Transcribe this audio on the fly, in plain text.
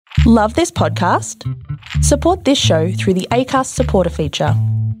Love this podcast? Support this show through the Acast supporter feature.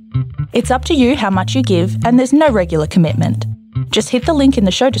 It's up to you how much you give, and there's no regular commitment. Just hit the link in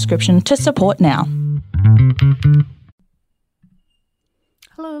the show description to support now.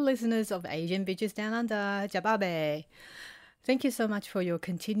 Hello, listeners of Asian Bitches Down Under, Jababe. Thank you so much for your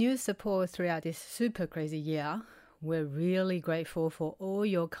continuous support throughout this super crazy year. We're really grateful for all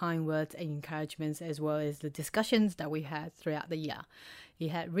your kind words and encouragements, as well as the discussions that we had throughout the year. It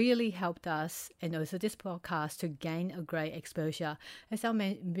had really helped us and also this podcast to gain a great exposure, as our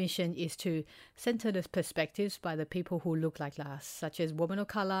mission is to center the perspectives by the people who look like us, such as women of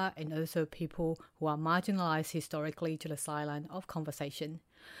color and also people who are marginalized historically to the sideline of conversation.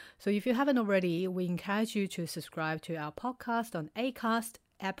 So if you haven't already, we encourage you to subscribe to our podcast on Acast,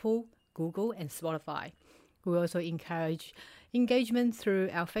 Apple, Google, and Spotify. We also encourage engagement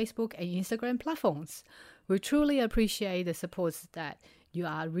through our Facebook and Instagram platforms. We truly appreciate the support that you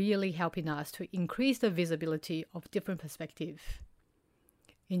are really helping us to increase the visibility of different perspectives.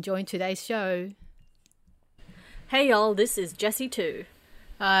 Enjoy today's show. Hey y'all, this is Jessie too.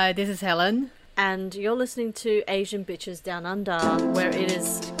 Hi, this is Helen. And you're listening to Asian Bitches Down Under, where it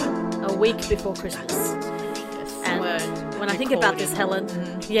is a week before Christmas. Yes, And when I think about this, Helen,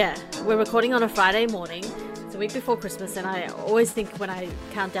 we're recording on a Friday morning. It's a week before Christmas, and I always think when I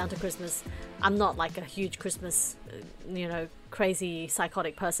count down to Christmas, I'm not like a huge Christmas, crazy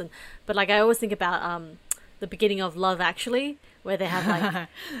psychotic person, but like I always think about the beginning of Love Actually, where they have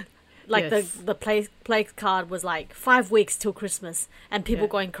like Yes. the play card was like 5 weeks till Christmas, and people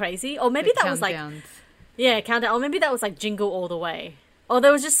going crazy, or maybe The that was like countdowns. countdown, or maybe that was like Jingle All the Way, or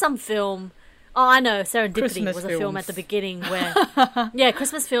there was just some film. Oh, I know, Serendipity Christmas was a film films. at the beginning where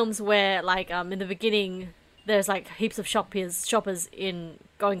Christmas films where like in the beginning there's like heaps of shoppers in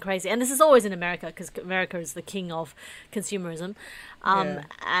going crazy, and this is always in America because America is the king of consumerism,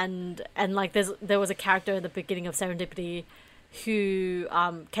 and like there was a character at the beginning of Serendipity who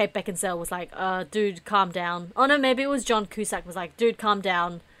Kate Beckinsale was like, dude, calm down. Oh no, maybe it was John Cusack was like, dude, calm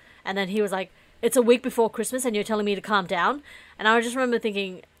down, and then he was like, it's a week before Christmas and you're telling me to calm down. And I just remember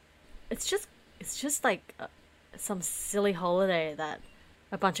thinking, it's just like some silly holiday that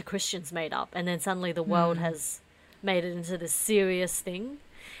a bunch of Christians made up, and then suddenly the world has made it into this serious thing.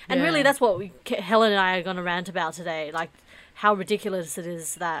 And really that's what Helen and I are going to rant about today, like how ridiculous it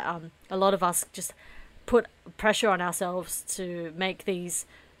is that a lot of us just put pressure on ourselves to make these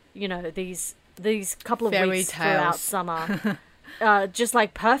couple of Fairy weeks throughout tales. summer just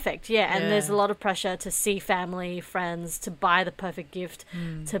like perfect. And there's a lot of pressure to see family, friends, to buy the perfect gift,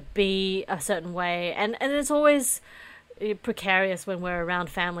 to be a certain way, and it's always precarious when we're around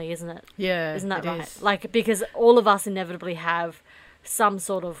family, isn't it? Isn't that right? Like, because all of us inevitably have some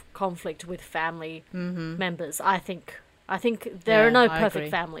sort of conflict with family members. I think there are no perfect agree.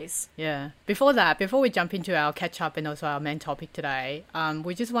 families. Before we jump into our catch up and also our main topic today,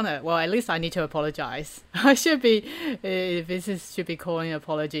 we just want to, at least I need to apologize. I should be calling an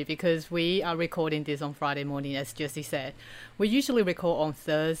apology, because we are recording this on Friday morning, as Jessie said. We usually record on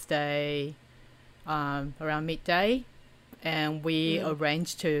Thursday around midday, and we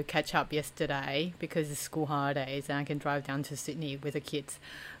arranged to catch up yesterday because it's school holidays and I can drive down to Sydney with the kids.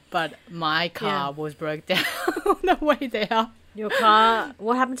 But my car was broke down on the way there. Your car?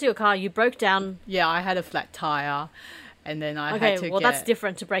 What happened to your car? You broke down? Yeah, I had a flat tire, and then I had to that's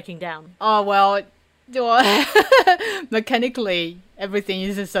different to breaking down. Oh, well, mechanically, everything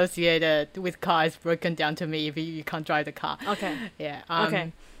is associated with cars broken down to me if you can't drive the car. Okay. Yeah.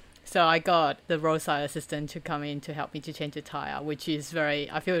 Okay. So I got the roadside assistant to come in to help me to change the tire, which is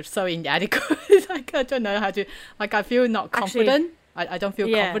I feel so inadequate. Like, I don't know how to, like, I feel not confident. I don't feel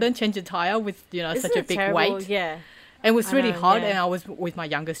confident changing tire with, such a big terrible? weight. Yeah. And it was really hot, yeah. and I was with my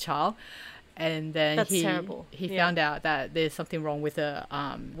youngest child. And then he found out that there's something wrong with the,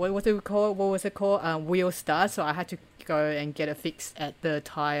 what was it called? Wheel start. So I had to go and get it fixed at the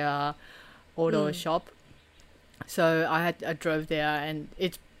tire auto shop. So I drove there, and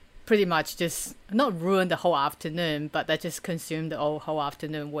it's pretty much just not ruined the whole afternoon, but that just consumed the whole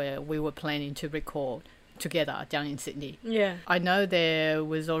afternoon where we were planning to record together down in Sydney. Yeah. I know there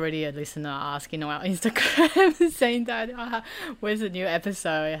was already a listener asking on our Instagram saying that where's the new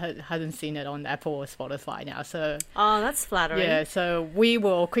episode? I hadn't seen it on Apple or Spotify now. So that's flattering. Yeah, so we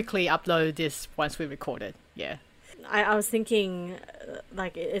will quickly upload this once we record it. Yeah. I was thinking,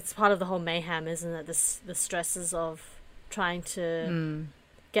 like, it's part of the whole mayhem, isn't it? The stresses of trying to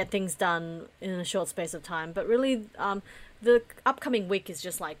get things done in a short space of time. But really, the upcoming week is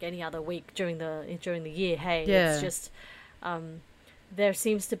just like any other week during the year. Hey, it's just there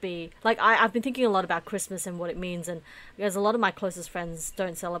seems to be like I've been thinking a lot about Christmas and what it means, and because a lot of my closest friends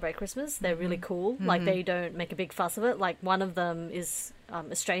don't celebrate Christmas. They're really cool. Like they don't make a big fuss of it. Like one of them is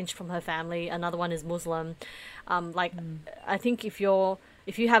estranged from her family, another one is Muslim. I think if you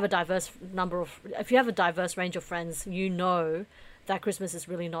have a diverse range of friends, you know that Christmas is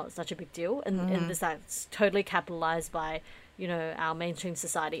really not such a big deal, and that's totally capitalized by our mainstream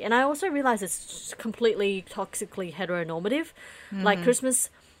society. And I also realize it's completely toxically heteronormative. Like Christmas,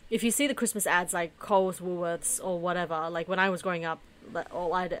 if you see the Christmas ads like Coles, Woolworths or whatever, like when I was growing up,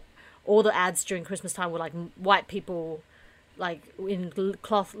 all the ads during Christmas time were like white people like in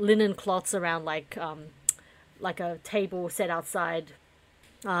linen cloths around like a table set outside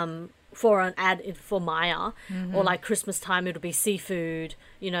for an ad for Maya, or like Christmas time it'll be seafood,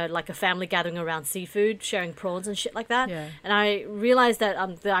 like a family gathering around seafood, sharing prawns and shit like that. Yeah. And I realized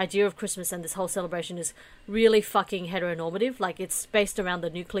that the idea of Christmas and this whole celebration is really fucking heteronormative. Like it's based around the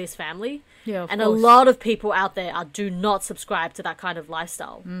nucleus family. Yeah, and a lot of people out there do not subscribe to that kind of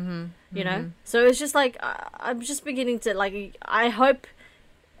lifestyle. You know? So it's just like I'm just beginning to like I hope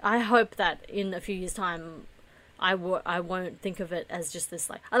that in a few years' time I won't think of it as just this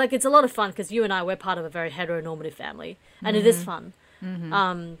like it's a lot of fun because you and we're part of a very heteronormative family, and it is fun,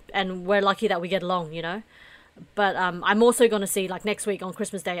 and we're lucky that we get along, But I'm also going to see like next week on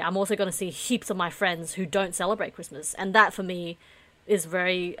Christmas Day, I'm also going to see heaps of my friends who don't celebrate Christmas, and that for me is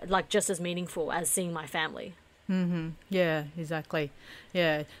very like just as meaningful as seeing my family. Yeah, exactly.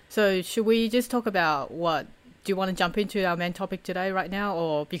 Yeah. So should we just talk about what? Do you want to jump into our main topic today right now,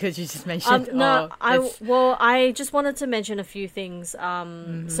 or because you just mentioned? I just wanted to mention a few things.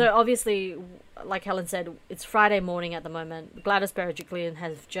 So obviously, like Helen said, it's Friday morning at the moment. Gladys Berejiklian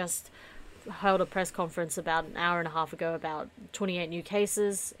has just held a press conference about an hour and a half ago about 28 new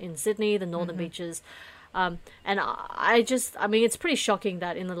cases in Sydney, the Northern Beaches. And it's pretty shocking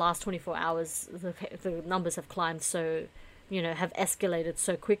that in the last 24 hours, the numbers have climbed so, have escalated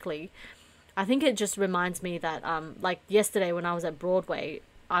so quickly. I think it just reminds me that, like yesterday when I was at Broadway,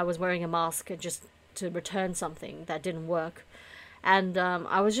 I was wearing a mask just to return something that didn't work. And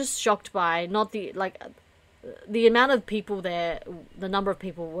I was just shocked by the amount of people there. The number of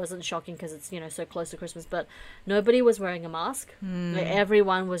people wasn't shocking because it's, so close to Christmas, but nobody was wearing a mask. Like,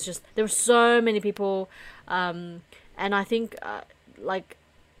 everyone was there were so many people. And I think,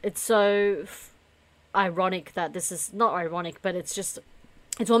 it's so ironic that this is not ironic, but it's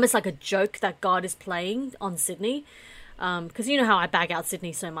almost like a joke that God is playing on Sydney. Because you know how I bag out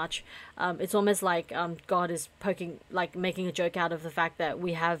Sydney so much. It's almost like God is making a joke out of the fact that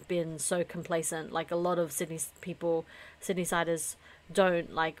we have been so complacent. Like a lot of Sydneysiders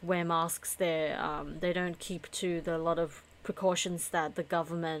don't wear masks. They don't keep to a lot of precautions that the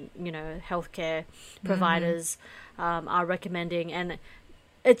government, healthcare providers are recommending. And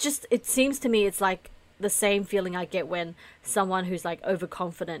it seems to me it's like the same feeling I get when someone who's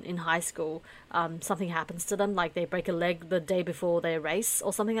overconfident in high school, something happens to them, like they break a leg the day before their race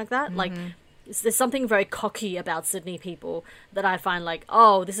or something like that. There's something very cocky about Sydney people that I find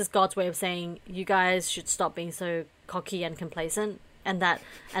this is God's way of saying you guys should stop being so cocky and complacent, and that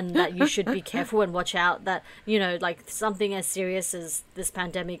you should be careful and watch out that, something as serious as this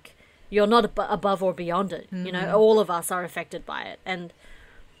pandemic, you're not above or beyond it. All of us are affected by it. And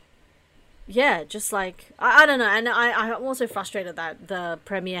yeah, just I don't know. And I'm also frustrated that the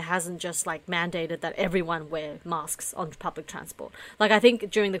Premier hasn't just mandated that everyone wear masks on public transport. I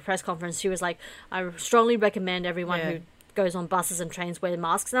think during the press conference, she was I strongly recommend everyone who goes on buses and trains wear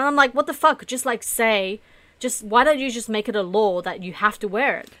masks. And I'm like, what the fuck? Just why don't you just make it a law that you have to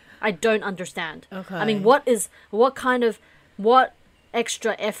wear it? I don't understand. Okay. I mean, what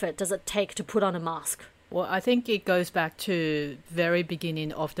extra effort does it take to put on a mask? Well, I think it goes back to very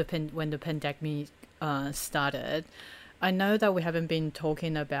beginning of when the pandemic started. I know that we haven't been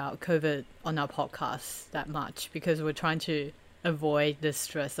talking about COVID on our podcast that much because we're trying to avoid the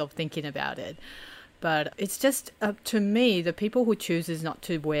stress of thinking about it. But it's just up to me, the people who chooses not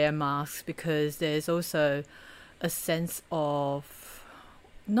to wear masks, because there's also a sense of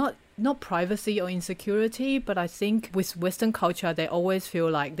not privacy or insecurity, but I think with Western culture, they always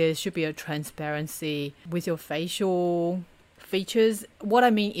feel like there should be a transparency with your facial features. What I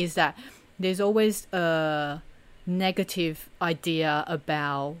mean is that there's always a negative idea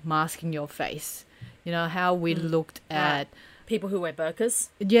about masking your face. How we looked at people who wear burqas.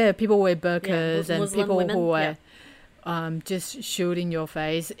 Yeah, people wear burqas and Muslim people women. who wear just shielding your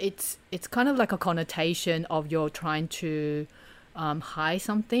face. It's kind of like a connotation of you're trying to hide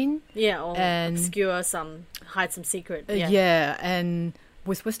something. Yeah, or and hide some secret. and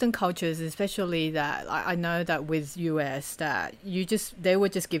with Western cultures, especially that I know that with US that they were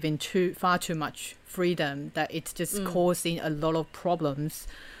just given far too much freedom that it's just causing a lot of problems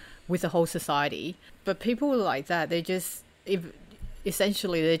with the whole society. But people like that,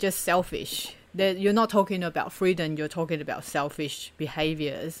 essentially they're just selfish. You're not talking about freedom, you're talking about selfish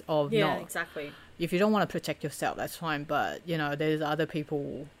behaviors of exactly. If you don't want to protect yourself, that's fine. But, there's other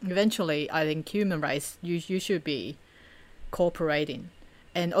people. Eventually, I think human rights, you should be cooperating.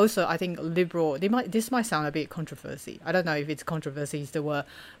 And also, I think liberal, this might sound a bit controversy. I don't know if it's controversy is the word.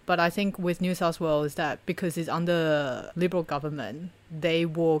 But I think with New South Wales, that because it's under liberal government, they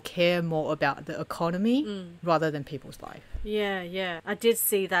will care more about the economy rather than people's life. Yeah. I did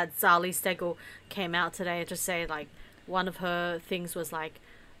see that Zali Steggall came out today to say, like, one of her things was like,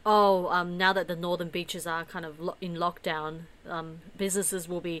 now that the northern beaches are kind of in lockdown, businesses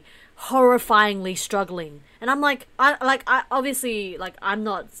will be horrifyingly struggling. And I'm like, I obviously, like, I'm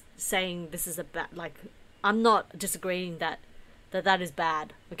not saying this is a bad, like, I'm not disagreeing that is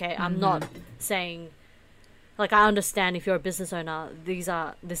bad. Okay, I'm not saying, like, I understand if you're a business owner,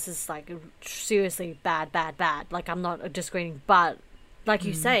 this is like seriously bad. Like, I'm not disagreeing, but like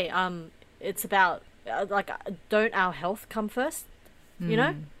you say, it's about don't our health come first? You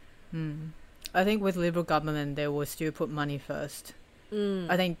know? I think with Liberal government, they will still put money first.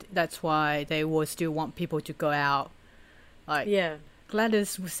 I think that's why they will still want people to go out. Like,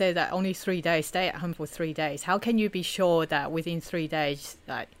 Gladys said that only 3 days, stay at home for 3 days. How can you be sure that within 3 days,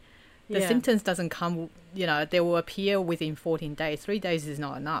 like, the symptoms doesn't come, they will appear within 14 days. 3 days is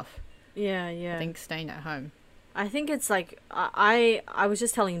not enough. Yeah. I think staying at home. I think it's like, I was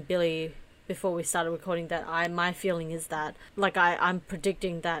just telling Billy before we started recording that my feeling is that, like, I'm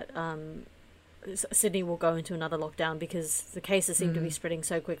predicting that Sydney will go into another lockdown because the cases seem to be spreading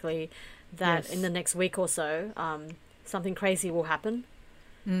so quickly that in the next week or so something crazy will happen,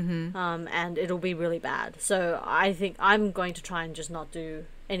 and it'll be really bad. So I think I'm going to try and just not do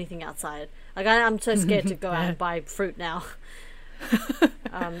anything outside. Like, I'm so scared to go out and buy fruit now.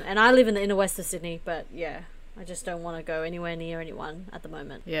 And I live in the inner west of Sydney, but I just don't want to go anywhere near anyone at the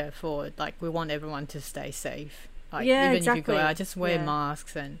moment. Yeah, we want everyone to stay safe. Like, even if you go out, just wear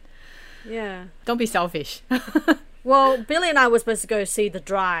masks and don't be selfish. Well, Billy and I were supposed to go see The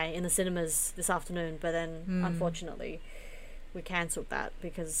Dry in the cinemas this afternoon, but then unfortunately we cancelled that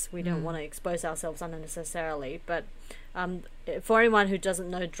because we don't want to expose ourselves unnecessarily. But for anyone who doesn't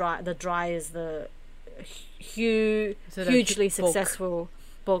know, The Dry is the hugely successful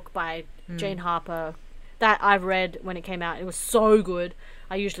book by Jane Harper that I've read when it came out. It was so good.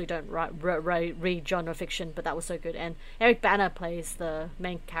 I usually don't read genre fiction, but that was so good. And Eric Bana plays the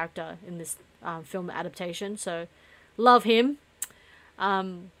main character in this film adaptation, so love him.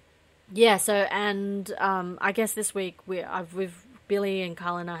 I guess this week with Billy and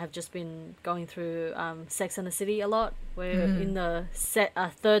Carl and I have just been going through Sex and the City a lot. We're in the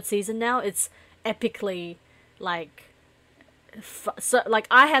third season now. It's epically, like, so, like,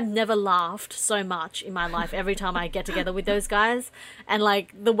 I have never laughed so much in my life every time I get together with those guys, and,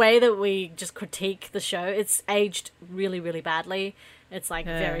 like, the way that we just critique the show, it's aged really, really badly. It's, like,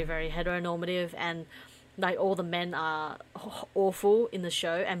 very, very heteronormative, and, like, all the men are awful in the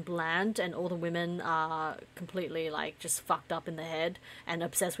show and bland, and all the women are completely, like, just fucked up in the head and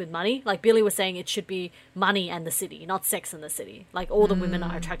obsessed with money. Like Billy was saying, it should be money and the city, not Sex and the City. Like, all the women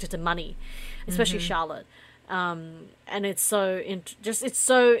are attracted to money, especially Charlotte. And it's so it's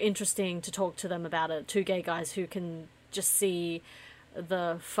so interesting to talk to them about it. Two gay guys who can just see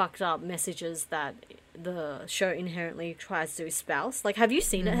the fucked up messages that the show inherently tries to espouse. Like, have you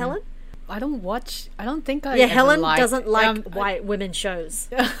seen it, Helen? I don't think I Helen doesn't like white women shows.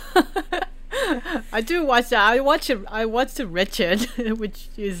 I do watch that. I watched Richard, which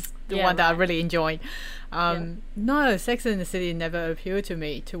is the one that I really enjoyed. No, Sex and the City never appealed to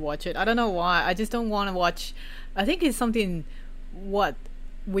me to watch it. I don't know why. I just don't want to watch. I think it's something what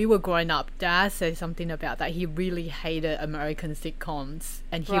we were growing up. Dad said something about that. He really hated American sitcoms,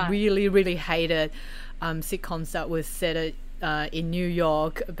 and he really, really hated sitcoms that was set in New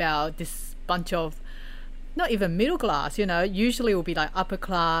York about this bunch of not even middle class. Usually it will be like upper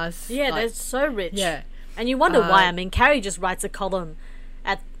class. Yeah, like, they're so rich. Yeah, and you wonder why. I mean, Carrie just writes a column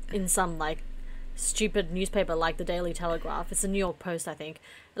in some, like, stupid newspaper like the Daily Telegraph. It's the New York Post, I think.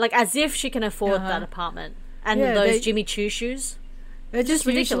 Like, as if she can afford that apartment. And those Jimmy Choo shoes. They're just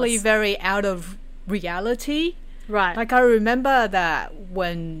usually very out of reality. Right. Like, I remember that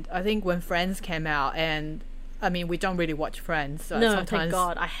when Friends came out, and I mean, we don't really watch Friends. So no, thank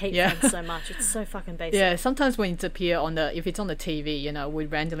God. I hate Friends so much. It's so fucking basic. Yeah, sometimes when it's appear if it's on the TV, we're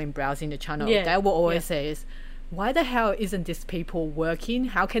randomly browsing the channel, they will always say is, why the hell isn't these people working?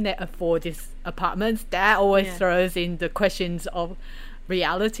 How can they afford these apartments? That always throws in the questions of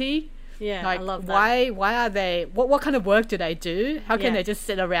reality. Yeah, like, I love that. Why are they? What kind of work do they do? How can they just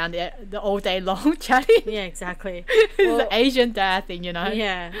sit around the all day long chatting? Yeah, exactly. It's the Asian dad thing, you know.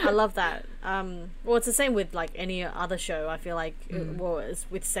 Yeah, I love that. Well, it's the same with like any other show. I feel like, well, it's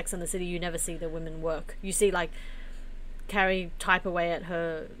with Sex and the City, you never see the women work. You see like Carrie type away at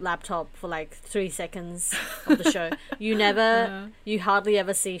her laptop for like 3 seconds of the show. You hardly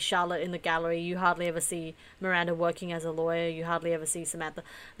ever see Charlotte in the gallery. You hardly ever see Miranda working as a lawyer. You hardly ever see Samantha.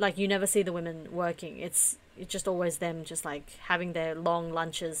 Like, you never see the women working. It's just always them just like having their long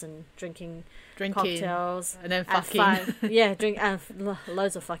lunches and drinking cocktails and then fucking.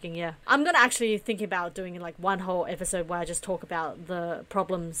 Loads of fucking. Yeah, I'm gonna actually think about doing like one whole episode where I just talk about the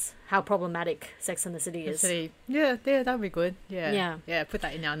problems, how problematic Sex and the City is. Yeah, that'd be good. Yeah, put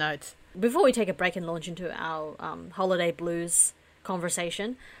that in our notes. Before we take a break and launch into our holiday blues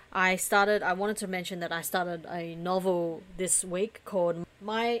conversation, I wanted to mention that I started a novel this week called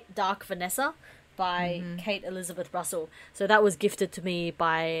My Dark Vanessa by Kate Elizabeth Russell. So that was gifted to me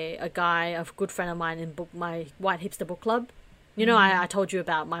by a good friend of mine in my White Hipster Book Club. You know, I told you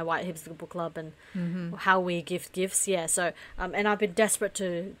about my White Hipster Book Club and how we gift gifts. Yeah, so and I've been desperate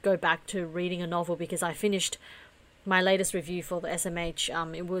to go back to reading a novel because I finished my latest review for the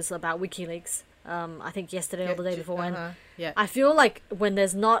SMH. It was about WikiLeaks. I think yesterday or the day before. And I feel like when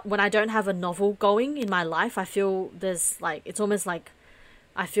I don't have a novel going in my life, I feel there's like, it's almost like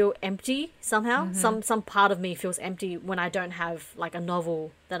I feel empty somehow. Some part of me feels empty when I don't have like a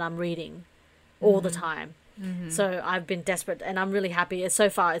novel that I'm reading all the time. So I've been desperate, and I'm really happy. So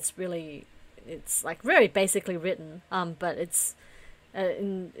far, it's like very basically written. But it's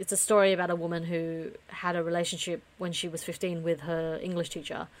a story about a woman who had a relationship when she was 15 with her English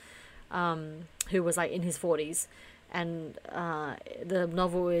teacher, who was like in his 40s, and the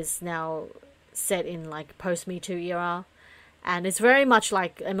novel is now set in like post Me Too era. And it's very much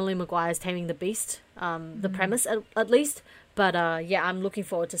like Emily Maguire's Taming the Beast, the premise at least. But I'm looking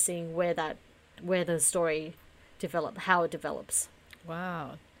forward to seeing where the story how it develops.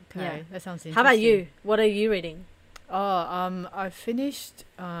 Wow. Okay, that sounds interesting. How about you? What are you reading? I finished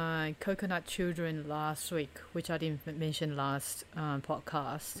Coconut Children last week, which I didn't mention last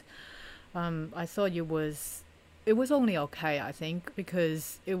podcast. I thought it was only okay, I think,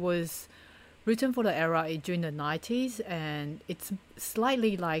 because it was written for the era during the 90s, and it's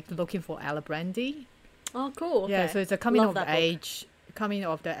slightly like Looking for Alibrandi. Oh, cool. Okay. Yeah, so it's a coming of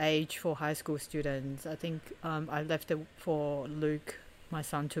the age for high school students. I think I left it for Luke, my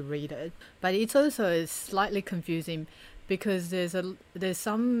son, to read it. But it's also slightly confusing because there's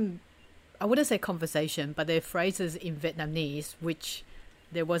some, I wouldn't say conversation, but there are phrases in Vietnamese which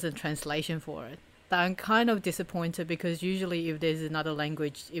there wasn't translation for it. But I'm kind of disappointed because usually if there's another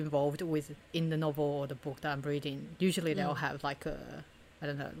language involved in the novel or the book that I'm reading, usually they'll have like a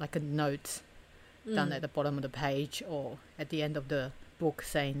note down at the bottom of the page or at the end of the book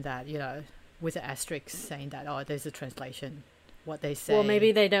saying that, you know, with an asterisk saying that, oh, there's a translation, what they say. Well,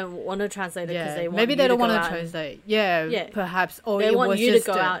 maybe they don't want to translate it because they want maybe they don't want to translate. Yeah, perhaps. Or they want you to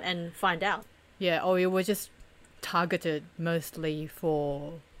go out and find out. Yeah, or it was just targeted mostly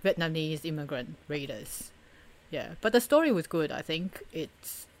for Vietnamese immigrant readers. Yeah, but the story was good. I think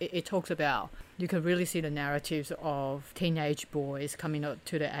it talks about, you can really see the narratives of teenage boys coming up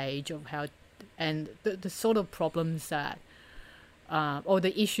to the age of how, and the sort of problems that or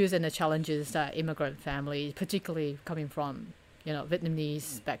the issues and the challenges that immigrant families, particularly coming from, you know,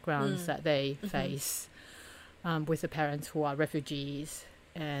 Vietnamese backgrounds, that they face with the parents who are refugees,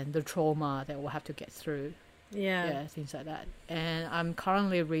 and the trauma that we'll have to get through. Yeah, things like that. And I'm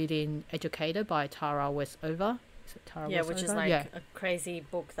currently reading Educator by Tara Westover. Is it Tara Westover? Which is like a crazy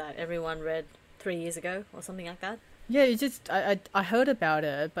book that everyone read 3 years ago or something like that. Yeah, it's just I heard about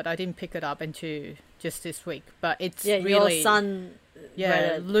it, but I didn't pick it up until just this week. But it's really, your son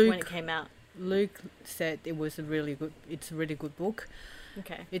read it when it came out. Luke said it was a really good book.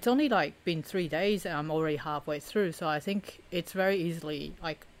 Okay. It's only like been 3 days and I'm already halfway through, so I think it's very easily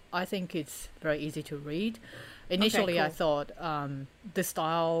it's very easy to read. Initially, I thought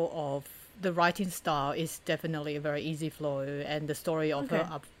the writing style is definitely a very easy flow, and the story of her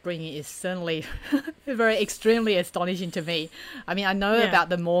upbringing is certainly very extremely astonishing to me. I mean, I know about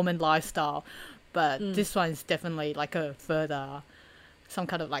the Mormon lifestyle, but this one is definitely like a further, some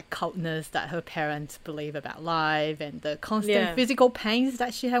kind of like cultness that her parents believe about life, and the constant physical pains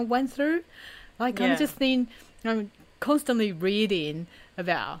that she had went through. Like I'm constantly reading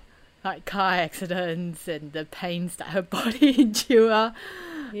about like car accidents and the pains that her body endure.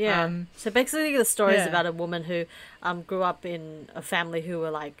 Yeah. So basically, the story is yeah. about a woman who grew up in a family who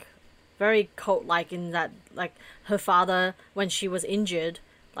were like very cult-like in that, like, her father, when she was injured,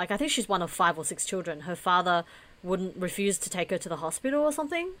 like, I think she's one of 5 or 6 children. Her father wouldn't refuse to take her to the hospital or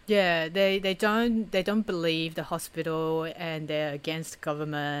something. Yeah, they don't believe the hospital, and they're against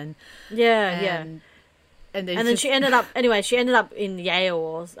government. Yeah, yeah. And And then she ended up in Yale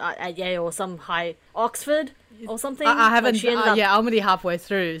or at Yale or some high Oxford or something. I haven't. Like, she ended up, Yeah, I'm only halfway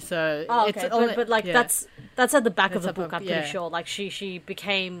through, so Oh, it's okay. only, But like yeah. that's at the back of That's the up book. I'm yeah. pretty sure. Like she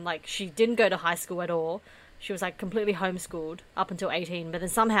became, like, she didn't go to high school at all. She was like completely homeschooled up until 18. But then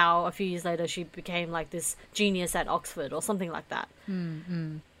somehow a few years later she became like this genius at Oxford or something like that.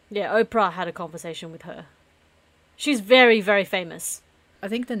 Yeah, Oprah had a conversation with her. She's very, very famous. I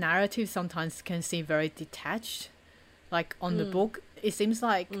think the narrative sometimes can seem very detached. Like on the book, it seems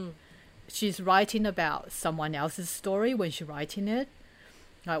like she's writing about someone else's story when she's writing it.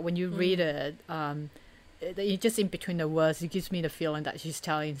 Like when you read it, just in between the words, it gives me the feeling that she's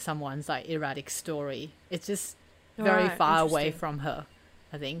telling someone's like erratic story. It's just very Right, far away interesting. from her,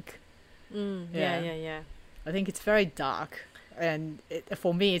 I think. Yeah. I think it's very dark. And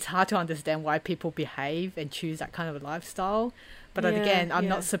for me, it's hard to understand why people behave and choose that kind of lifestyle. But then Yeah, again, I'm yeah.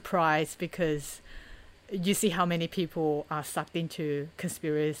 not surprised because you see how many people are sucked into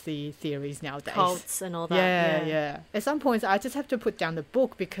conspiracy theories nowadays. Cults and all that. Yeah. At some points, I just have to put down the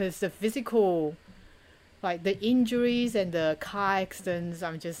book because the physical, like the injuries and the car accidents,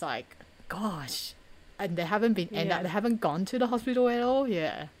 I'm just like, gosh. And they haven't been, and Yeah. they haven't gone to the hospital at all.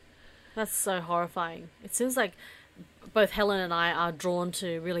 Yeah. That's so horrifying. It seems like both Helen and I are drawn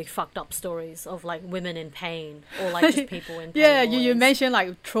to really fucked up stories of like women in pain or like just people in pain. Yeah, you always. mentioned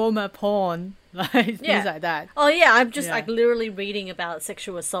like trauma porn, like Yeah. things like that. Oh yeah, I'm just Yeah. like literally reading about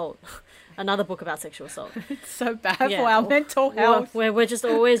sexual assault. Another book about sexual assault. It's so bad Yeah. for our mental health. We're just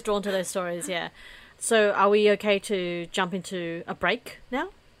always drawn to those stories, yeah. So are we okay to jump into a break now?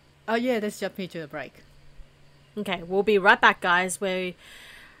 Oh yeah, let's jump into a break. Okay, we'll be right back, guys, where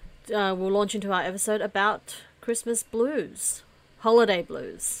we'll launch into our episode about Christmas blues, holiday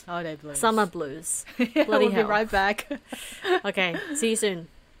blues, Holiday blues. summer blues. Bloody Bloody we'll hell. be right back. Okay, see you soon.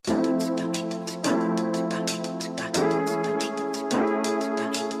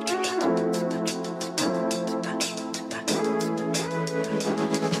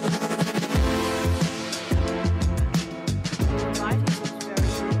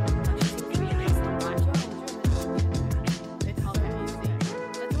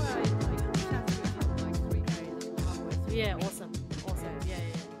 Yeah, awesome. Yeah.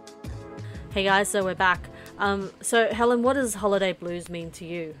 Hey guys, so we're back. So Helen, what does holiday blues mean to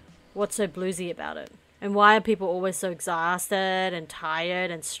you? What's so bluesy about it? And why are people always so exhausted and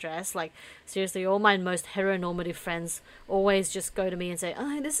tired and stressed? Like, seriously, all my most heteronormative friends always just go to me and say,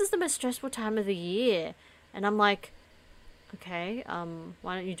 "Oh, this is the most stressful time of the year." And I'm like, okay,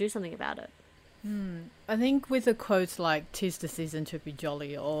 why don't you do something about it? I think with the quotes like "'Tis the season to be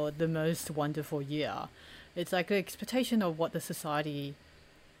jolly" or "the most wonderful year," it's like the expectation of what the society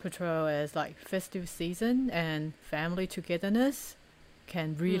portray as like festive season and family togetherness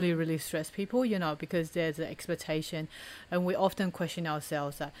can really stress people, you know, because there's an expectation, and we often question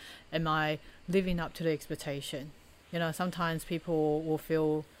ourselves that, am I living up to the expectation? You know, sometimes people will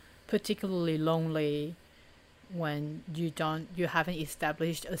feel particularly lonely when you haven't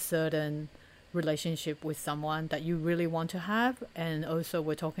established a certain relationship with someone that you really want to have. And also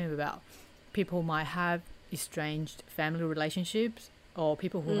we're talking about people might have estranged family relationships, or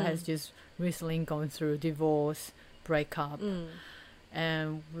people who has just recently gone through divorce, breakup.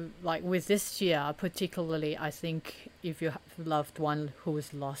 And like with this year particularly, I think if you have a loved one who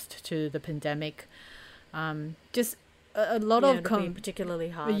was lost to the pandemic, just a lot of it'll be particularly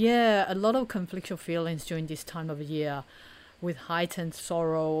hard. a lot of conflictual feelings during this time of year, with heightened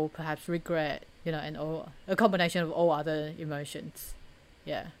sorrow, perhaps regret, you know, and a combination of all other emotions.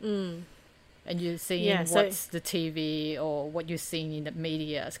 And you're seeing what's the TV or what you're seeing in the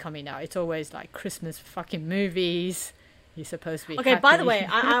media is coming out. It's always like Christmas fucking movies. You're supposed to be Okay, happy. by the way,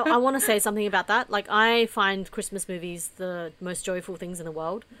 I want to say something about that. Like, I find Christmas movies the most joyful things in the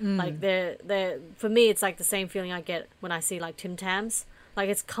world. Like, they're for me, it's like the same feeling I get when I see like Tim Tams. Like,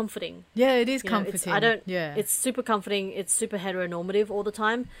 it's comforting. Yeah, it is You know, comforting. It's super comforting. It's super heteronormative all the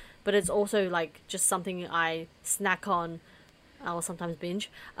time, but it's also like just something I snack on. I'll sometimes binge,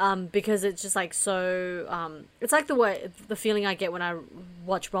 because it's just like so. It's like the feeling I get when I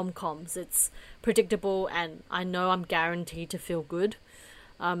watch rom-coms. It's predictable, and I know I'm guaranteed to feel good.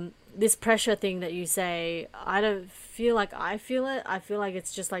 This pressure thing that you say, I don't feel like I feel it. I feel like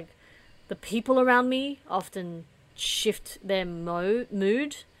it's just like the people around me often shift their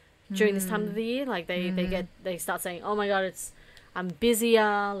mood during this time of the year. Like they start saying, oh my god, I'm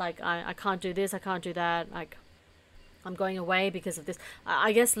busier, like I can't do this, I can't do that, like I'm going away because of this.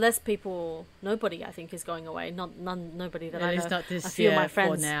 I guess less people, nobody I think is going away. Nobody that I know. Not this a few of my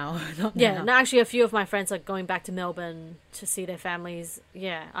friends for now. Yeah, no, actually a few of my friends are going back to Melbourne to see their families.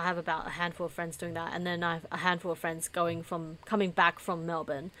 Yeah, I have about a handful of friends doing that, and then I have a handful of friends coming back from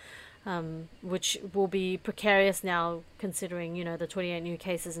Melbourne, which will be precarious now considering, you know, the 28 new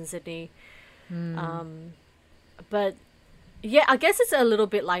cases in Sydney. But yeah, I guess it's a little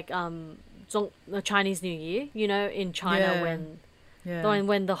bit like the Chinese New Year, you know, in China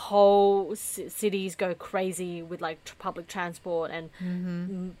when the whole cities go crazy with like public transport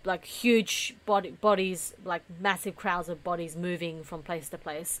and like huge bodies, like massive crowds of bodies moving from place to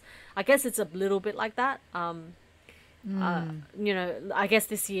place. I guess it's a little bit like that. You know, I guess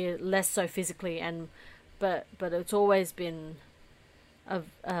this year less so physically, but it's always been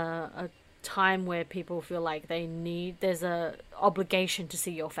a time where people feel like there's a obligation to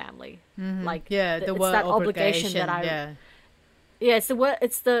see your family. Like the word that obligation that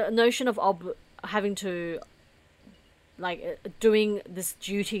it's the notion of having to, like, doing this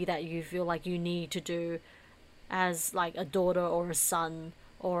duty that you feel like you need to do as like a daughter or a son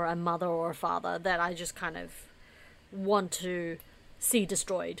or a mother or a father, that I just kind of want to see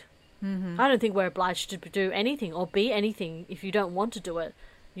destroyed. I don't think we're obliged to do anything or be anything if you don't want to do it.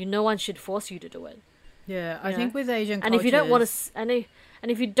 No one should force you to do it. Yeah, I think with Asian cultures... And if you don't want to...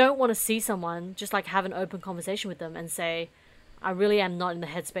 And if you don't want to see someone, just like have an open conversation with them and say, I really am not in the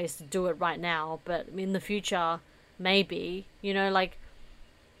headspace to do it right now, but in the future, maybe, you know, like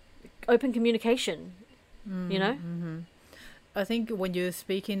open communication, you know? I think when you're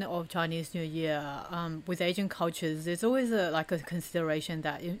speaking of Chinese New Year, with Asian cultures, there's always a consideration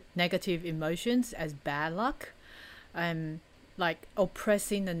that negative emotions as bad luck. Like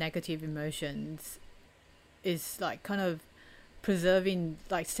oppressing the negative emotions is like kind of preserving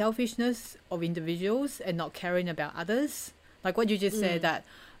like selfishness of individuals and not caring about others. Like what you just said, that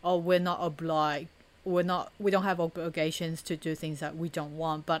we're not obliged, we don't have obligations to do things that we don't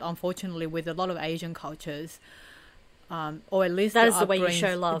want. But unfortunately, with a lot of Asian cultures, or at least that is the way you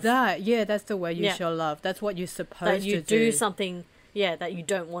show love. That's the way you show love. That's what you're supposed to do. That you do something. Yeah, that you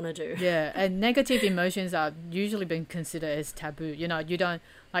don't want to do. Yeah, and negative emotions are usually being considered as taboo. You know, you don't,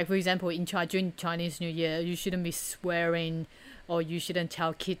 like, for example, during Chinese New Year, you shouldn't be swearing, or you shouldn't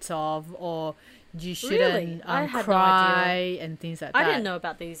tell kids off, or you shouldn't cry and things like that. I didn't know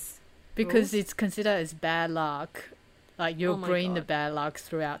about these because rules. It's considered as bad luck. Like, you'll bring the bad luck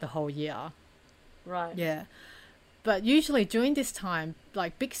throughout the whole year. Right. Yeah. But usually during this time,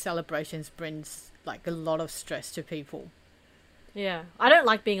 like, big celebrations brings, like, a lot of stress to people. Yeah, I don't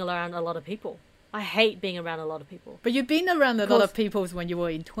like being around a lot of people. I hate being around a lot of people. But you've been around a lot of people when you were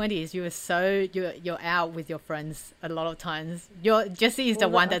in 20s. You were you're out with your friends a lot of times. Jessie is the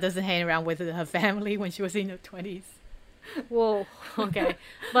one that doesn't hang around with her family when she was in her 20s. Well, okay.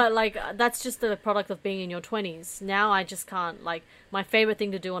 But like that's just the product of being in your 20s. Now I just can't, like, my favorite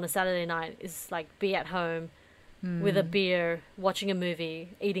thing to do on a Saturday night is like be at home with a beer, watching a movie,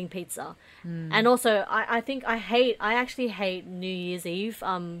 eating pizza. And also I think I actually hate New Year's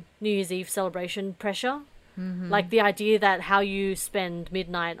Eve celebration pressure. Like the idea that how you spend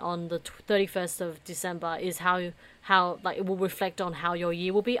midnight on the 31st of December is how like it will reflect on how your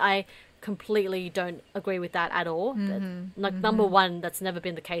year will be. I completely don't agree with that at all. Like number one, that's never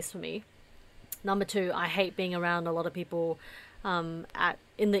been the case for me. Number two, I hate being around a lot of people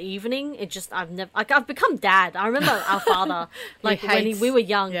in the evening. I've become dad. I remember our father, like when we were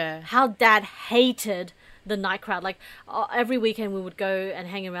young, how dad hated the night crowd. Like every weekend we would go and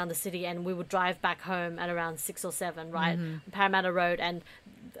hang around the city, and we would drive back home at around 6 or 7, right, on Parramatta Road, and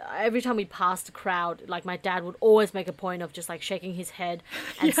every time we passed a crowd, like my dad would always make a point of just like shaking his head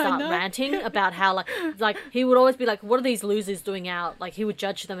and start ranting about how like he would always be like, what are these losers doing out? Like he would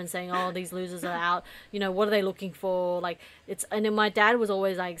judge them and saying, oh, these losers are out, you know, what are they looking for? Like and then my dad was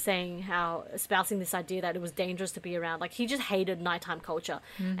always like saying how, espousing this idea that it was dangerous to be around. Like he just hated nighttime culture.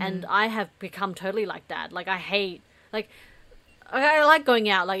 And I have become totally like dad. Like I hate, like, I like going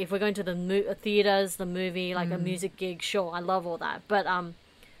out. Like if we're going to the theaters, the movie, like a music gig, sure, I love all that.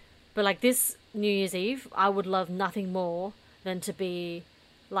 But like this New Year's Eve, I would love nothing more than to be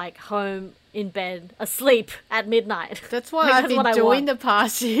like home in bed, asleep at midnight. That's what I've been doing the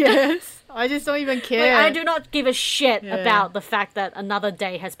past years. I just don't even care. Like, I do not give a shit about the fact that another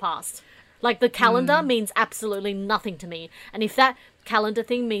day has passed. Like the calendar means absolutely nothing to me. And if that calendar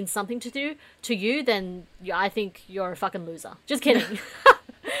thing means something to you, then I think you're a fucking loser. Just kidding.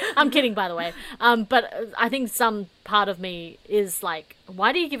 I'm kidding, by the way. But I think some part of me is like,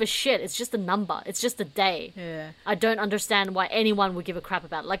 why do you give a shit? It's just a number. It's just a day. Yeah. I don't understand why anyone would give a crap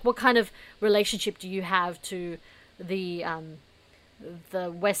about it. Like, what kind of relationship do you have to the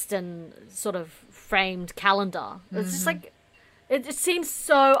Western sort of framed calendar? It's just like, it seems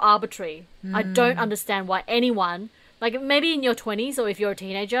so arbitrary. I don't understand why anyone, like maybe in your 20s or if you're a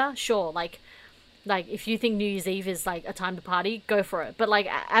teenager, sure, like if you think New Year's Eve is like a time to party, go for it. But like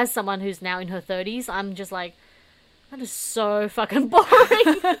as someone who's now in her 30s, I'm just like, that is so fucking boring.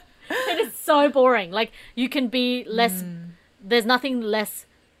 It is so boring. Like, you can be less, there's nothing less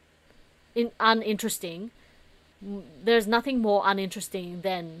uninteresting. There's nothing more uninteresting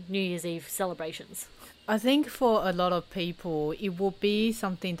than New Year's Eve celebrations. I think for a lot of people, it will be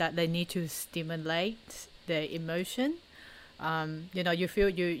something that they need to stimulate their emotion. You feel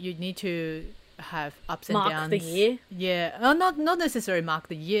you need to have ups and downs. Mark the year? Yeah. Not necessarily mark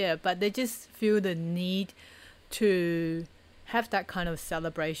the year, but they just feel the need to have that kind of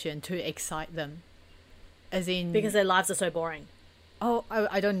celebration to excite them. As in... Because their lives are so boring. Oh,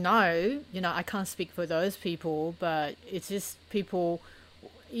 I don't know. I can't speak for those people, but it's just people...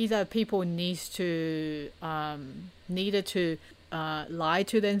 Either people needed to lie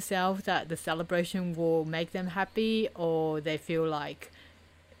to themselves that the celebration will make them happy, or they feel like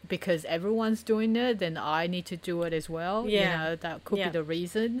because everyone's doing it, then I need to do it as well. Yeah. That could be the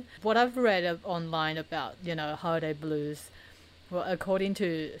reason. What I've read online about, holiday blues, well, according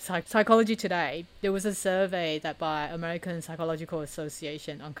to Psychology Today, there was a survey that by American Psychological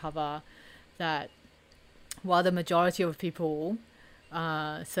Association uncover that while the majority of people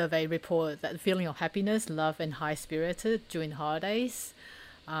survey report that the feeling of happiness, love, and high-spirited during holidays,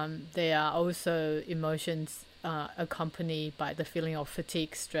 there are also emotions accompanied by the feeling of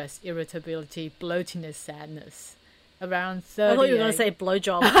fatigue, stress, irritability, bloatiness, sadness. Around 30. I thought you were going to say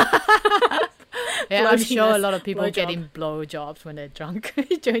blowjob. Yeah, I'm sure a lot of people getting blowjobs when they're drunk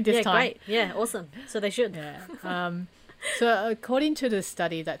during this time. Yeah, great. Yeah, awesome. So they should. Yeah. So according to the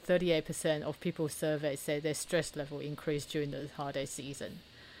study, that 38% of people surveyed say their stress level increased during the holiday season.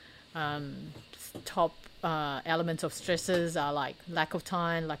 Top elements of stresses are like lack of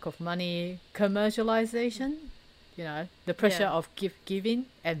time, lack of money, commercialization, the pressure of gift giving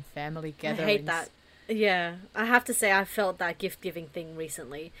and family gatherings. I hate that. Yeah, I have to say I felt that gift giving thing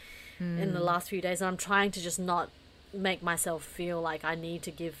recently in the last few days, and I'm trying to just not make myself feel like I need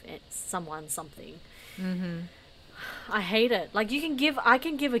to give someone something. I hate it. Like, I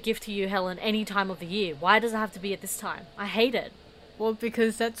can give a gift to you, Helen, any time of the year. Why does it have to be at this time? I hate it. Well,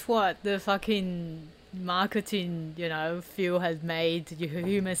 because that's what the fucking marketing, field has made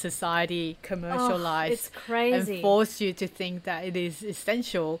human society commercialize. It's crazy. And force you to think that it is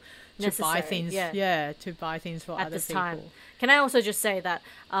essential to buy things. Yeah, to buy things for at other this people. time. Can I also just say that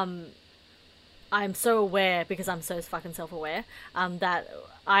I'm so aware, because I'm so fucking self-aware, that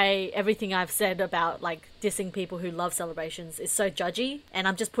everything I've said about like dissing people who love celebrations is so judgy, and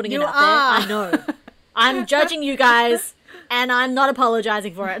I'm just putting it out there. I know. I'm judging you guys, and I'm not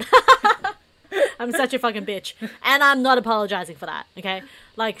apologizing for it. I'm such a fucking bitch, and I'm not apologizing for that. Okay,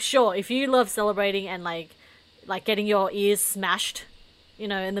 like, sure, if you love celebrating and like getting your ears smashed,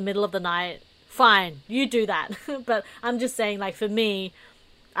 in the middle of the night, fine, you do that. But I'm just saying, like, for me,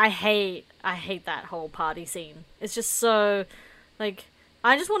 I hate that whole party scene. It's just so, like,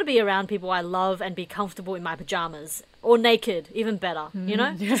 I just want to be around people I love and be comfortable in my pajamas, or naked, even better.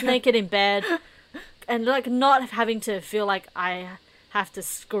 Just naked in bed, and like not having to feel like I have to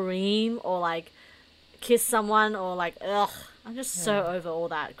scream or like kiss someone or like, ugh. I'm just so over all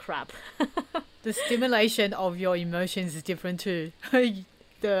that crap. The stimulation of your emotions is different to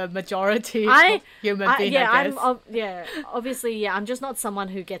the majority of human beings, I guess. Obviously, I'm just not someone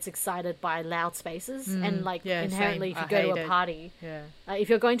who gets excited by loud spaces, and like inherently, same. If you go to a party, if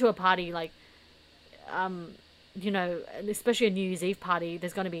you're going to a party, like, especially a New Year's Eve party,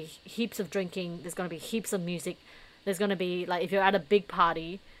 there's going to be heaps of drinking, there's going to be heaps of music, there's going to be, like, if you're at a big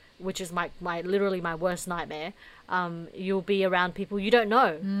party, which is my literally my worst nightmare, you'll be around people you don't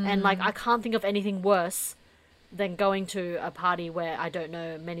know, and like, I can't think of anything worse than going to a party where I don't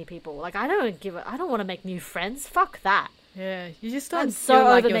know many people. Like, I don't want to make new friends. Fuck that. Yeah, you just don't. I'm so feel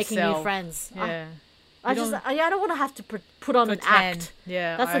like over making yourself. new friends. Yeah, I don't want to have to put on pretend. an act.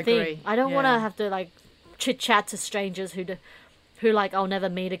 Yeah, that's I the agree. thing. I don't want to have to like chit chat to strangers who like I'll never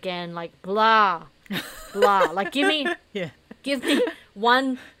meet again. Like, blah, blah. Like, give me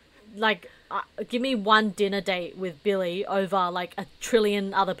one give me one dinner date with Billy over like a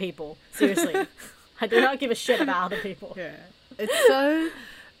trillion other people. Seriously. I do not give a shit about other people. Yeah. It's so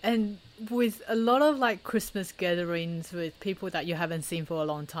And with a lot of like Christmas gatherings with people that you haven't seen for a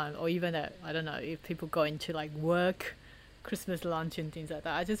long time, or even I don't know, if people go into like work Christmas lunch and things like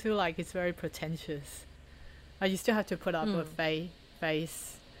that, I just feel like it's very pretentious. Like you still have to put up a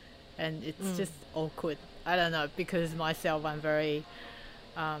face, and it's just awkward. I don't know, because myself, I'm very,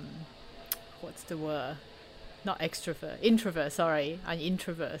 what's the word? Not extrovert, introvert. Sorry, I'm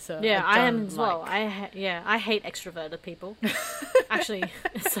introvert. So yeah, I am as like... well. I hate extroverted people. Actually,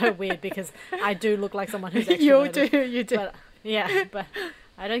 it's so weird because I do look like someone who's extroverted. You do. But, yeah, but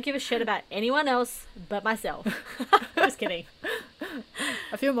I don't give a shit about anyone else but myself. Just kidding.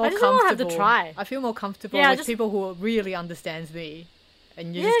 I feel more I just comfortable. don't have to try. I feel more comfortable with people who really understands me,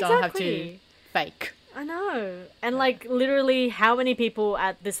 and you just don't have to fake. I know. And like literally how many people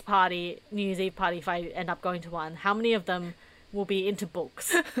at this party, New Year's Eve party, if I end up going to one, how many of them will be into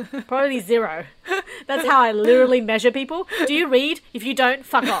books? Probably 0. That's how I literally measure people. Do you read? If you don't,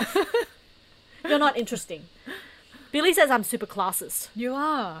 fuck off. You're not interesting. Billy says I'm super classist. You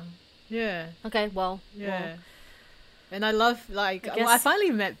are. Yeah. Okay, well. Yeah. Well. And I love, like, I guess... I